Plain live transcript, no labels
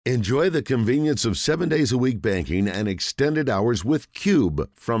Enjoy the convenience of 7 days a week banking and extended hours with Cube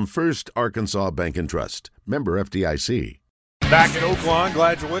from First Arkansas Bank and Trust. Member FDIC. Back in Oaklawn,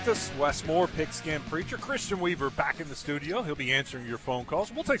 glad you're with us. Wes Moore, Pigskin Preacher. Christian Weaver back in the studio. He'll be answering your phone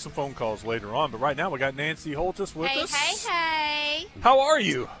calls. We'll take some phone calls later on, but right now we got Nancy Holthus with us. Hey. How are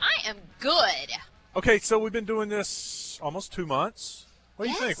you? I am good. Okay, so we've been doing this almost 2 months. What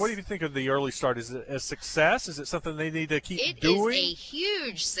do you Yes. think? What do you think of the early start? Is it a success? Is it something they need to keep doing? It is a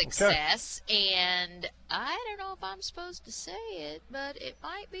huge success, and I don't know if I'm supposed to say it, but it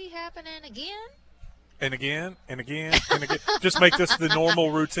might be happening again. And again, and again, and again. Just make this the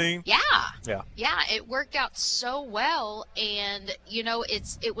normal routine? Yeah, Yeah. it worked out so well, and,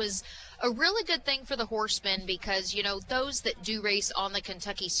 it was a really good thing for the horsemen because, those that do race on the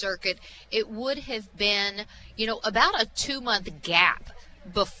Kentucky circuit, it would have been, about a 2-month gap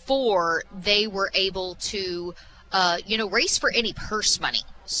before they were able to, race for any purse money,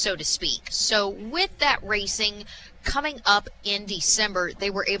 so to speak. So with that racing coming up in December, they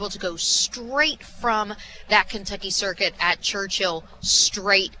were able to go straight from that Kentucky circuit at Churchill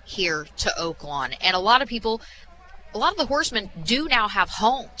straight here to Oaklawn. And a lot of the horsemen do now have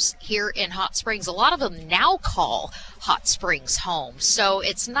homes here in Hot Springs. A lot of them now call Hot Springs home. So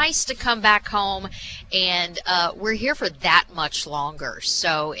it's nice to come back home, and we're here for that much longer.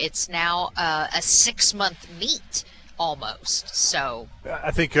 So it's now a 6-month meet almost. So I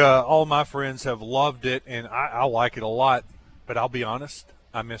think all my friends have loved it, and I like it a lot. But I'll be honest,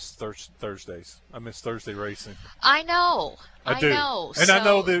 I miss Thursdays. I miss Thursday racing. I know. I do. Know. And I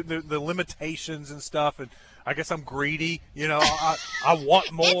know the limitations and stuff, and I guess I'm greedy. I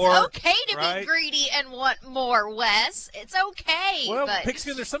want more. It's okay to right? be greedy and want more, Wes. It's okay. Well, but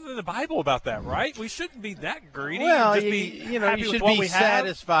Pigskin, there's something in the Bible about that, right? We shouldn't be that greedy. Well, just be happy you with should what be we have.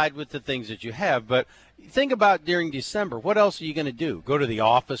 satisfied with the things that you have. But think about during December, what else are you going to do? Go to the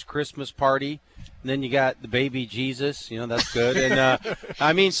office Christmas party? And then you got the baby Jesus, that's good.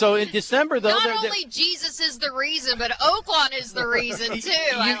 And so in December, though, not only Jesus is the reason, but Oaklawn is the reason too.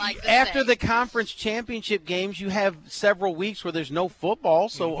 I like to after say. the conference championship games, you have several weeks where there's no football,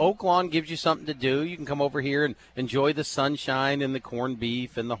 so Oaklawn gives you something to do. You can come over here and enjoy the sunshine and the corned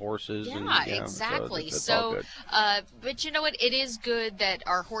beef and the horses. Yeah, and, exactly. So, all good. But you know what? It is good that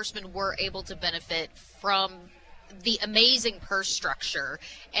our horsemen were able to benefit from the amazing purse structure,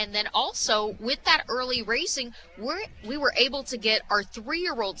 and then also with that early racing, we were able to get our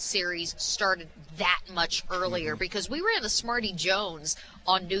 3-year-old series started that much earlier because we were in the Smarty Jones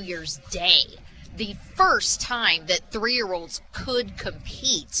on New Year's Day, the first time that 3-year-olds could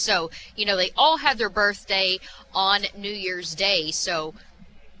compete. So they all had their birthday on New Year's Day, so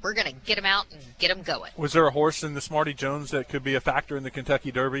we're going to get them out and get them going. Was there a horse in the Smarty Jones that could be a factor in the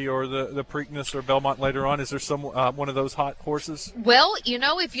Kentucky Derby or the Preakness or Belmont later on? Is there some one of those hot horses? Well,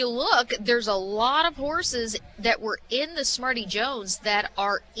 if you look, there's a lot of horses that were in the Smarty Jones that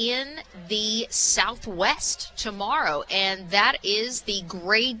are in the Southwest tomorrow, and that is the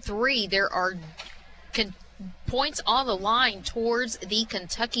Grade 3. There are points on the line towards the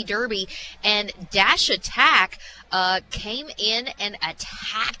Kentucky Derby, and Dash Attack came in and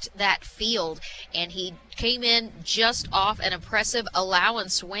attacked that field, and he came in just off an impressive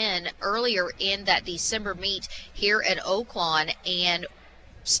allowance win earlier in that December meet here at Oaklawn and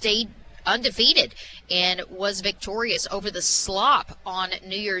stayed undefeated and was victorious over the slop on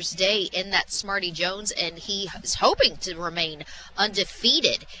New Year's Day in that Smarty Jones, and he is hoping to remain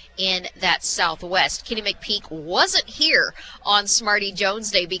undefeated in that Southwest. Kenny McPeak wasn't here on Smarty Jones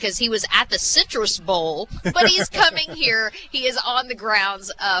Day because he was at the Citrus Bowl, but he's coming here. He is on the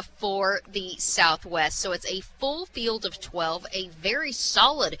grounds for the Southwest. So it's a full field of 12, a very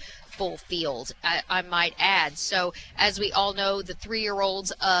solid full field, I might add. So as we all know, the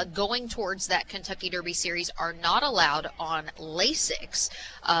 3-year-olds going towards that Kentucky Derby series are not allowed on Lasix.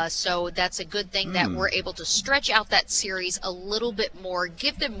 So that's a good thing that we're able to stretch out that series a little bit more,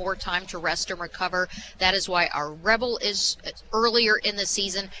 give them more time to rest and recover. That is why our Rebel is earlier in the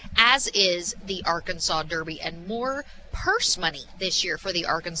season, as is the Arkansas Derby, and more purse money this year for the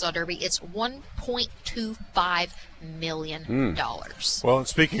Arkansas Derby. It's $1.25 million. Well, and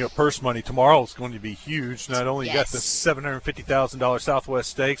speaking of purse money, tomorrow is going to be huge. Not only you got the $750,000 Southwest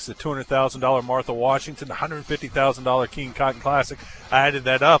Stakes, the $200,000 Martha Washington, the $150,000 King Cotton Classic. I added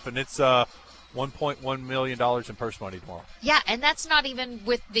that up, and it's $1.1 million in purse money tomorrow. Yeah, and that's not even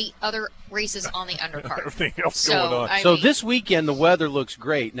with the other races on the undercard. Everything else going on. So this weekend, the weather looks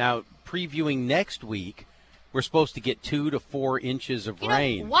great. Now, previewing next week, we're supposed to get 2 to 4 inches of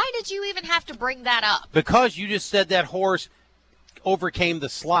rain. Why did you even have to bring that up? Because you just said that horse overcame the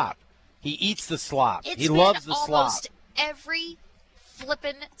slop. He eats the slop. He loves the slop. Almost every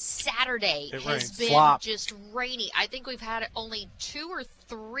flippin' Saturday It has rains. been Slop. just rainy. I think we've had only 2 or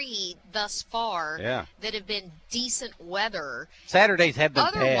 3 thus far that have been decent weather. Saturdays have been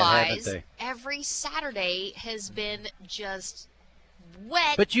bad, haven't Otherwise, they? every Saturday has been just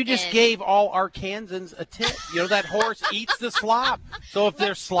wet. But you just and- gave all Arkansans a tip. You know, that horse eats the slop. So if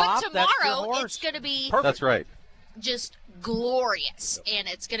there's slop, but that's your tomorrow horse. it's going to be That's right. just glorious, and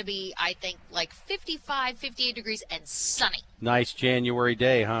it's going to be, I think, like 55, 58 degrees and sunny. Nice January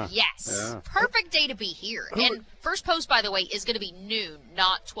day, huh? Yes. Yeah. Perfect day to be here. And first post, by the way, is going to be noon,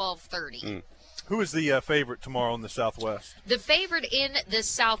 not 12:30. Who is the favorite tomorrow in the Southwest? The favorite in the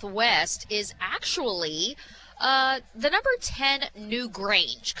Southwest is actually the number 10 New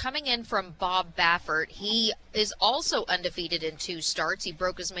Grange, coming in from Bob Baffert. He is also undefeated in 2 starts. He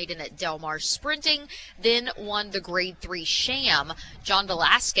broke his maiden at Del Mar sprinting, then won the Grade 3 Sham. John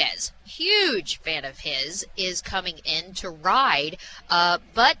Velasquez, huge fan of his, is coming in to ride.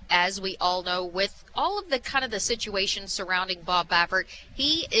 But as we all know, with all of the kind of the situation surrounding Bob Baffert,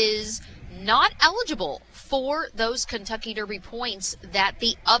 he is not eligible for those Kentucky Derby points that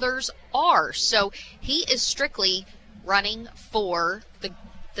the others are. So he is strictly running for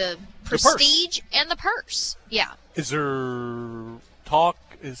the prestige and the purse. Yeah. Is there talk?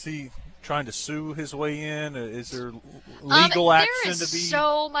 Is he trying to sue his way in? Is there legal action there is to be?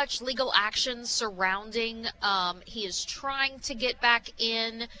 So much legal action surrounding. He is trying to get back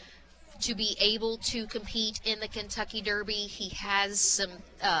in to be able to compete in the Kentucky Derby. He has some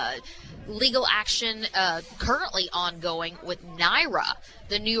legal action currently ongoing with NYRA,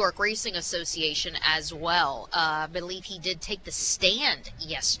 the New York Racing Association, as well. I believe he did take the stand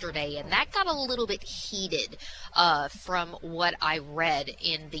yesterday, and that got a little bit heated from what I read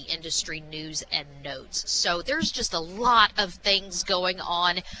in the industry news and notes. So there's just a lot of things going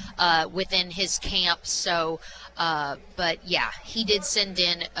on within his camp. So, but yeah, he did send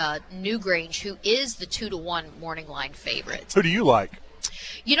in New Grange, who is the 2-1 morning line favorite. Who do you like?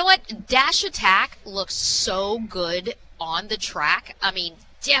 You know what? Dash Attack looks so good on the track. I mean,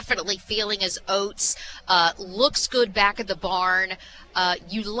 definitely feeling his oats. Looks good back at the barn.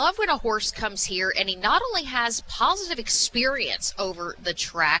 You love when a horse comes here and he not only has positive experience over the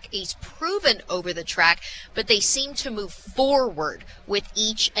track, he's proven over the track, but they seem to move forward with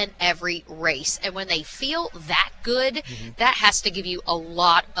each and every race. And when they feel that good, that has to give you a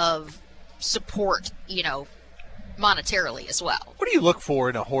lot of support, you know, monetarily as well. What do you look for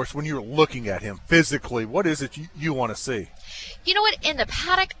in a horse when you're looking at him physically? What is it you want to see? You know what? In the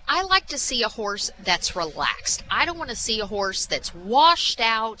paddock, I like to see a horse that's relaxed. I don't want to see a horse that's washed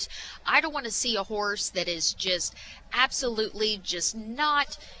out. I don't want to see a horse that is just absolutely just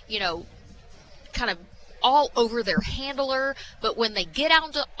not, you know, kind of all over their handler. But when they get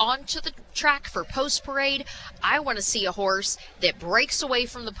out onto the track for post parade, I want to see a horse that breaks away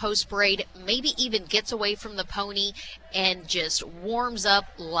from the post parade, maybe even gets away from the pony and just warms up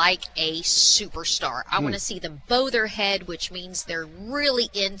like a superstar. I want to see them bow their head, which means they're really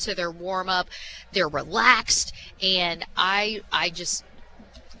into their warm up. They're relaxed, and I just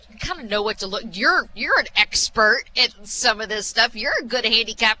kind of know what to look. You're an expert at some of this stuff. You're a good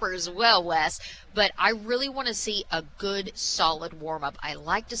handicapper as well, Wes. But I really want to see a good, solid warm-up. I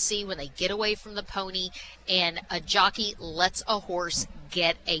like to see when they get away from the pony and a jockey lets a horse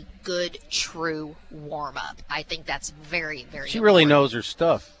get a good, true warm-up. I think that's very, very She really important. knows her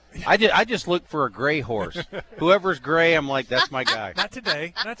stuff. I just look for a gray horse. Whoever's gray, I'm like, that's my guy. Not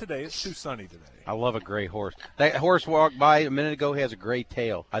today. Not today. It's too sunny today. I love a gray horse. That horse walked by a minute ago. He has a gray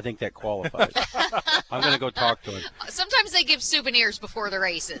tail. I think that qualifies. I'm going to go talk to him. Sometimes they give souvenirs before the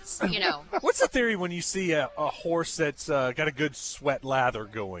races, you know. What's the theory when you see a horse that's got a good sweat lather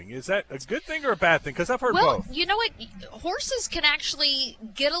going? Is that a good thing or a bad thing? Because I've heard Well, both. you know what? Horses can actually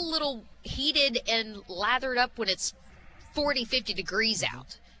get a little heated and lathered up when it's 40, 50 degrees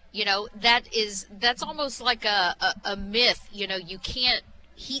out. You know, that's almost like a myth. You know, you can't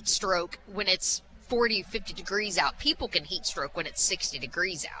heat stroke when it's 40, 50 degrees out. People can heat stroke when it's 60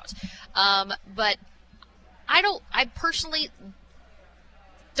 degrees out. But I personally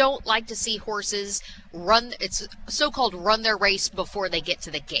don't like to see horses run, it's so-called run their race before they get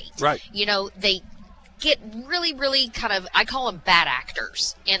to the gate. Right. You know, they get really, really kind of, I call them bad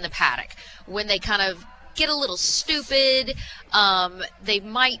actors in the paddock. When they kind of get a little stupid, they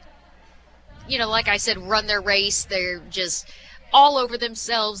might, you know, like I said, run their race. They're just all over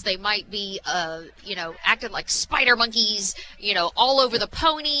themselves. They might be, you know, acting like spider monkeys, you know, all over the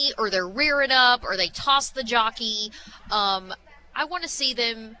pony, or they're rearing up, or they toss the jockey. I want to see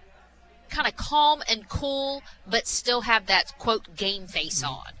them kind of calm and cool, but still have that, quote, game face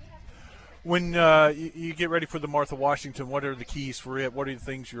on. When you get ready for the Martha Washington, what are the keys for it? What are the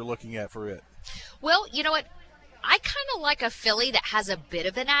things you're looking at for it? Well, you know what? I kind of like a filly that has a bit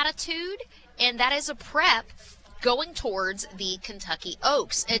of an attitude, and that is a prep going towards the Kentucky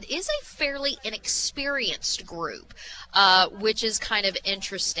Oaks. It is a fairly inexperienced group, which is kind of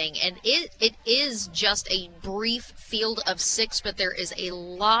interesting. And it is just a brief field of 6, but there is a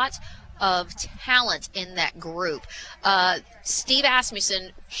lot of talent in that group. Steve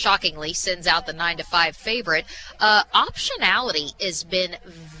Asmussen, shockingly, sends out the 9-5 favorite. Optionality has been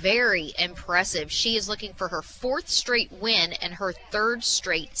very impressive. She is looking for her 4th straight win and her 3rd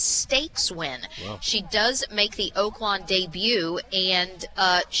straight stakes win. Wow. She does make the Oaklawn debut, and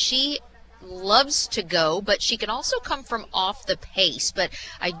she loves to go, but she can also come from off the pace. But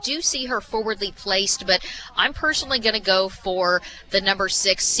I do see her forwardly placed, but I'm personally going to go for the number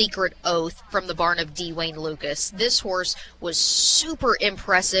 6 Secret Oath from the barn of D. Wayne Lucas. This horse was super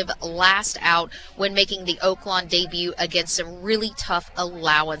impressive last out when making the Oaklawn debut against some really tough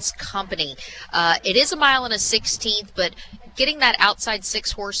allowance company. It is a 1.16 miles, but getting that outside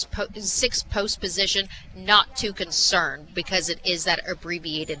 6 post position, not too concerned because it is that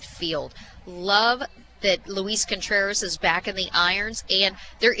abbreviated field. Love that Luis Contreras is back in the irons, and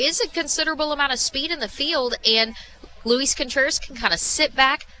there is a considerable amount of speed in the field, and Luis Contreras can kind of sit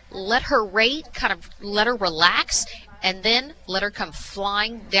back, let her rate, kind of let her relax, and then let her come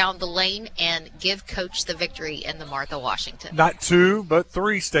flying down the lane and give Coach the victory in the Martha Washington. Not 2, but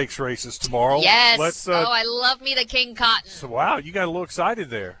 3 stakes races tomorrow. Yes. I love me the King Cotton. So, wow, you got a little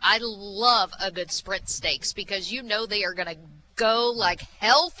excited there. I love a good sprint stakes because you know they are going to go like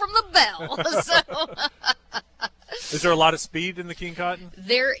hell from the bell. Is there a lot of speed in the King Cotton?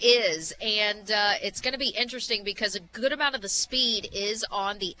 There is, and it's going to be interesting because a good amount of the speed is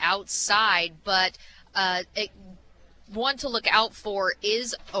on the outside, but one to look out for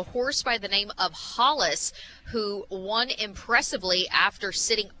is a horse by the name of Holthus, who won impressively after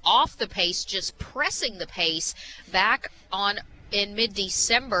sitting off the pace, just pressing the pace back on in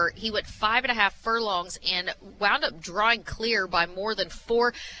mid-December. He went 5.5 furlongs and wound up drawing clear by more than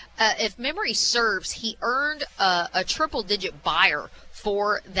 4. If memory serves, he earned a triple-digit buyer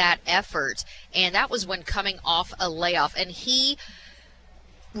for that effort, and that was when coming off a layoff. And he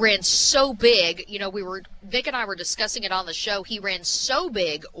ran so big, Vic and I were discussing it on the show. He ran so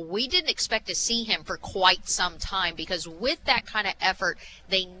big, we didn't expect to see him for quite some time, because with that kind of effort,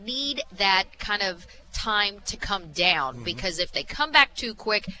 they need that kind of time to come down, because if they come back too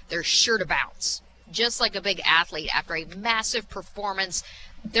quick, they're sure to bounce. Just like a big athlete after a massive performance,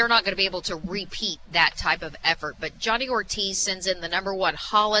 they're not going to be able to repeat that type of effort. But Johnny Ortiz sends in the number 1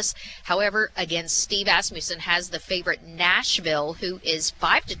 Holthus. However, again, Steve Asmussen has the favorite Nashville, who is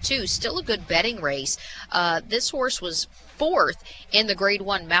 5-2, still a good betting race. This horse was 4th in the Grade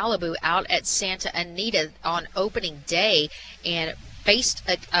 1 Malibu out at Santa Anita on opening day and faced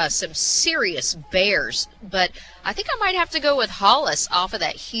some serious bears, but I think I might have to go with Holthus off of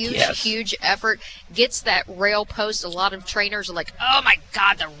that huge effort. Gets that rail post. A lot of trainers are like, oh my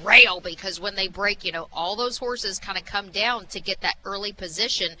God, the rail, because when they break, all those horses kind of come down to get that early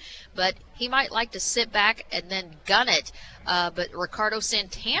position, but he might like to sit back and then gun it. But Ricardo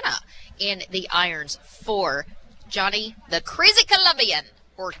Santana in the irons for Johnny the Crazy Colombian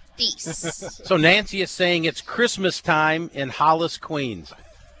Ortiz. So Nancy is saying it's Christmas time in Hollis, Queens.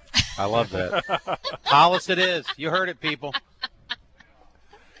 I love that. Hollis it is. You heard it, people.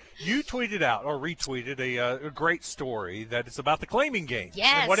 You tweeted out or retweeted a great story that is about the claiming game.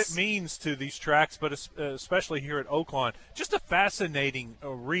 Yes. And what it means to these tracks, but especially here at Oaklawn. Just a fascinating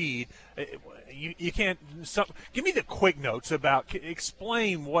read. You can't give me the quick notes about,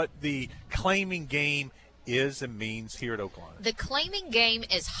 explain what the claiming game is and means here at Oaklawn. The claiming game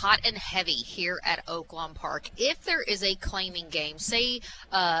is hot and heavy here at Oaklawn Park. If there is a claiming game, say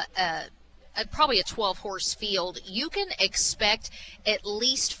probably a 12-horse field, you can expect at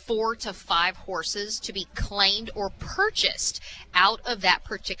least 4 to 5 horses to be claimed or purchased out of that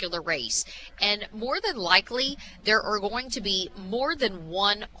particular race. And more than likely, there are going to be more than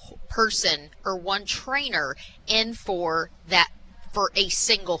one person or one trainer in for a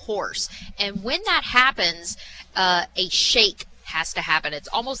single horse. And when that happens, a shake has to happen. It's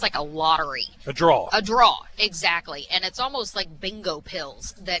almost like a lottery. A draw, exactly. And it's almost like bingo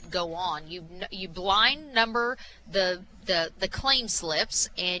pills that go on. You blind number the claim slips,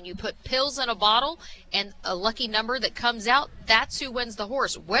 and you put pills in a bottle, and a lucky number that comes out, that's who wins the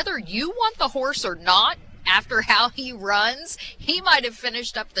horse. Whether you want the horse or not, after how he runs, he might have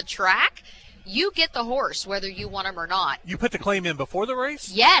finished up the track. You get the horse whether you want him or not. You put the claim in before the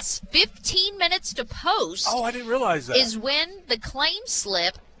race? Yes, 15 minutes to post. Oh, I didn't realize that. Is when the claim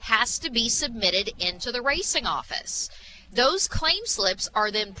slip has to be submitted into the racing office. Those claim slips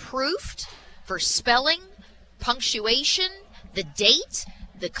are then proofed for spelling, punctuation, the date,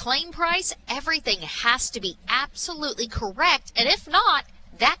 the claim price. Everything has to be absolutely correct, and if not,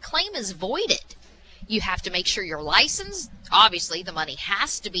 that claim is voided. You have to make sure you're licensed. Obviously, the money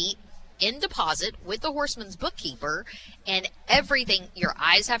has to be in deposit with the horseman's bookkeeper, and everything, your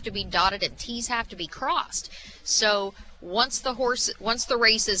I's have to be dotted and T's have to be crossed. So once the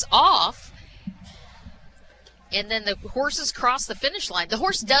race is off, and then the horses cross the finish line, the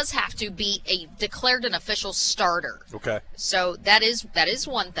horse does have to be declared an official starter. Okay. So that is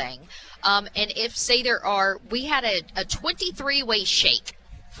one thing. And if, say, we had a 23-way shake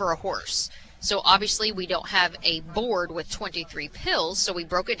for a horse. So obviously we don't have a board with 23 pills, so we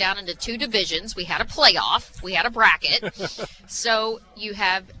broke it down into 2 divisions. We had a playoff. We had a bracket. So you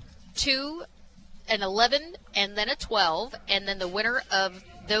have 2, an 11, and then a 12, and then the winner of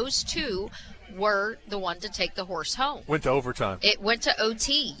those 2 were the one to take the horse home. Went to overtime. It went to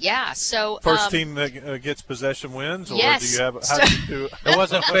OT, yeah. So first team that gets possession wins, or yes. do you have? How do you do it? It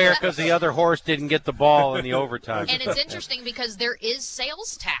wasn't fair because the other horse didn't get the ball in the overtime. And it's interesting because there is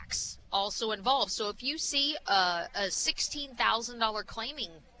sales tax also involved. So if you see a $16,000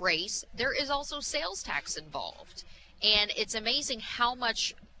 claiming race, there is also sales tax involved. And it's amazing how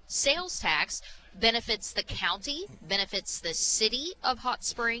much sales tax benefits the county, benefits the city of Hot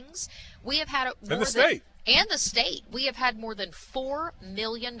Springs. We have had and the state. We have had more than $4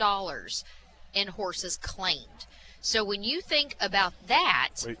 million in horses claimed. So when you think about that,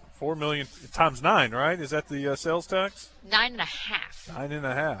 wait, $4 million times 9, right? Is that the sales tax? 9.5.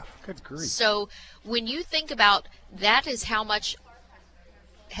 9.5. Good grief. So when you think about that, is how much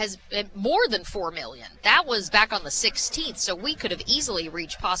has been more than $4 million. That was back on the 16th, so we could have easily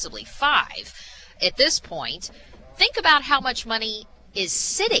reached possibly 5 at this point. Think about how much money is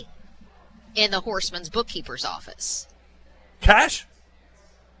sitting in the horseman's bookkeeper's office. Cash?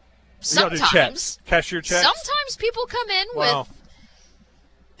 Sometimes. Cashier checks? Sometimes people come in with.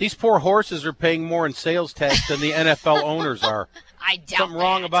 These poor horses are paying more in sales tax than the NFL owners are. I doubt Something that.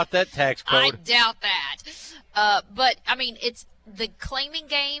 wrong about that tax code. I doubt that. But, I mean, the claiming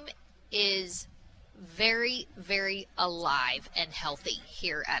game is very, very alive and healthy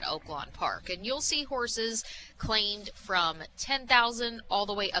here at Oaklawn Park. And you'll see horses claimed from $10,000 all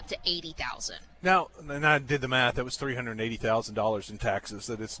the way up to $80,000. Now, and I did the math. That was $380,000 in taxes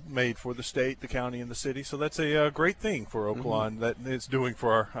that it's made for the state, the county, and the city. So that's a great thing for Oaklawn that it's doing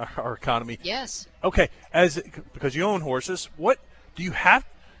for our economy. Yes. Okay, because you own horses, what do you have?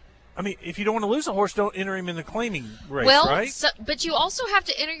 I mean, if you don't want to lose a horse, don't enter him in the claiming race, right? But you also have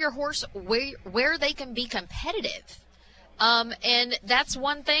to enter your horse where they can be competitive. And that's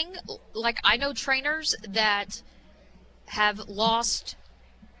one thing. Like, I know trainers that have lost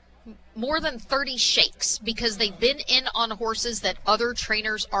more than 30 shakes because they've been in on horses that other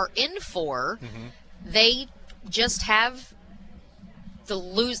trainers are in for. Mm-hmm. They just have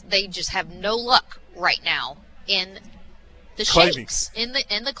they just have no luck right now in the shakes, in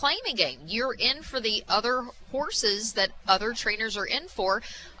the claiming game. You're in for the other horses that other trainers are in for.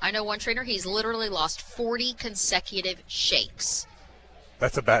 I know one trainer, he's literally lost 40 consecutive shakes.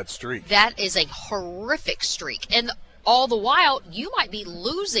 That's a bad streak. That is a horrific streak. And all the while, you might be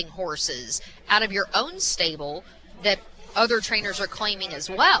losing horses out of your own stable that other trainers are claiming as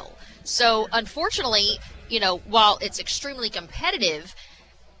well. So, unfortunately, while it's extremely competitive,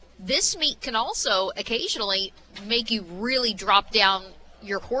 this meet can also occasionally make you really drop down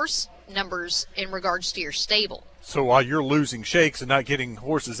your horse numbers in regards to your stable. So while you're losing shakes and not getting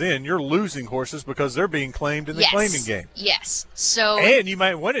horses in, you're losing horses because they're being claimed in the claiming game. Yes. And you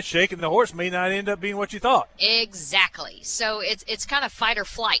might win a shake and the horse may not end up being what you thought. Exactly. So it's kind of fight or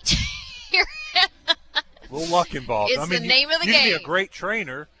flight here. A little luck involved. It's the name of the game. You can be a great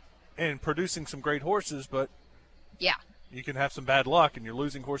trainer and producing some great horses, but yeah, you can have some bad luck and you're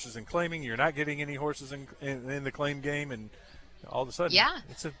losing horses in claiming. You're not getting any horses in the claim game, and all of a sudden, you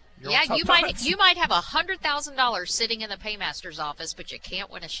might have $100,000 sitting in the paymaster's office, but you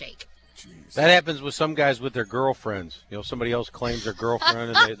can't win a shake. Jeez. That happens with some guys with their girlfriends. Somebody else claims their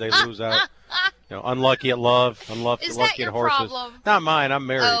girlfriend and they lose out. Unlucky at love, unlucky Is that your at horses. Problem? Not mine. I'm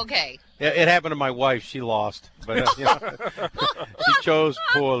married. Oh, okay. It happened to my wife. She lost, but she chose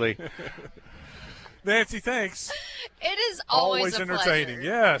poorly. Nancy, thanks. It is always a entertaining. pleasure.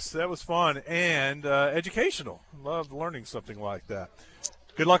 Yes, that was fun and educational. Loved learning something like that.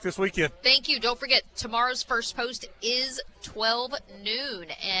 Good luck this weekend. Thank you. Don't forget, tomorrow's first post is 12 noon,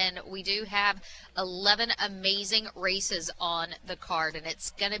 and we do have 11 amazing races on the card, and it's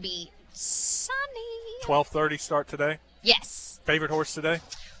going to be sunny. 12:30 start today? Yes. Favorite horse today?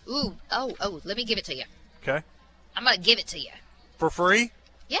 Ooh, let me give it to you. Okay. I'm going to give it to you. For free?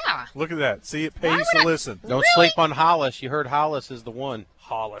 Yeah. Look at that. See, it pays to listen. Don't sleep on Hollis. You heard Hollis is the one.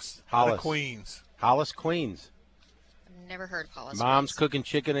 Hollis. Hollis. The Queens. Hollis Queens. I've never heard of Hollis. Mom's cooking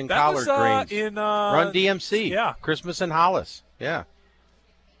chicken and That collard was, greens. in Run DMC. Yeah. Christmas in Hollis. Yeah.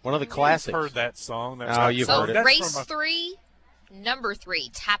 One of the classics. Heard that song. You've heard it. So race 3, number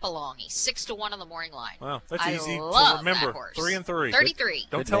 3, Tapalongi, 6-1 on the morning line. Well, that's easy to love remember. that horse. 3 and 3. 33.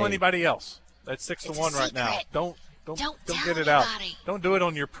 Don't Good tell name. anybody else. That's 6-1 It's a right now. secret. Don't Don't get tell it out. anybody. Don't do it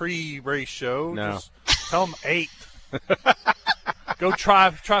on your pre-race show. No. Just tell them 8. Go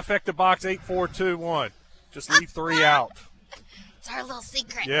trifecta box 8, 4, 2, 1. Just leave 3 out. It's our little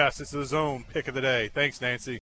secret. Yes, it's the zone pick of the day. Thanks, Nancy.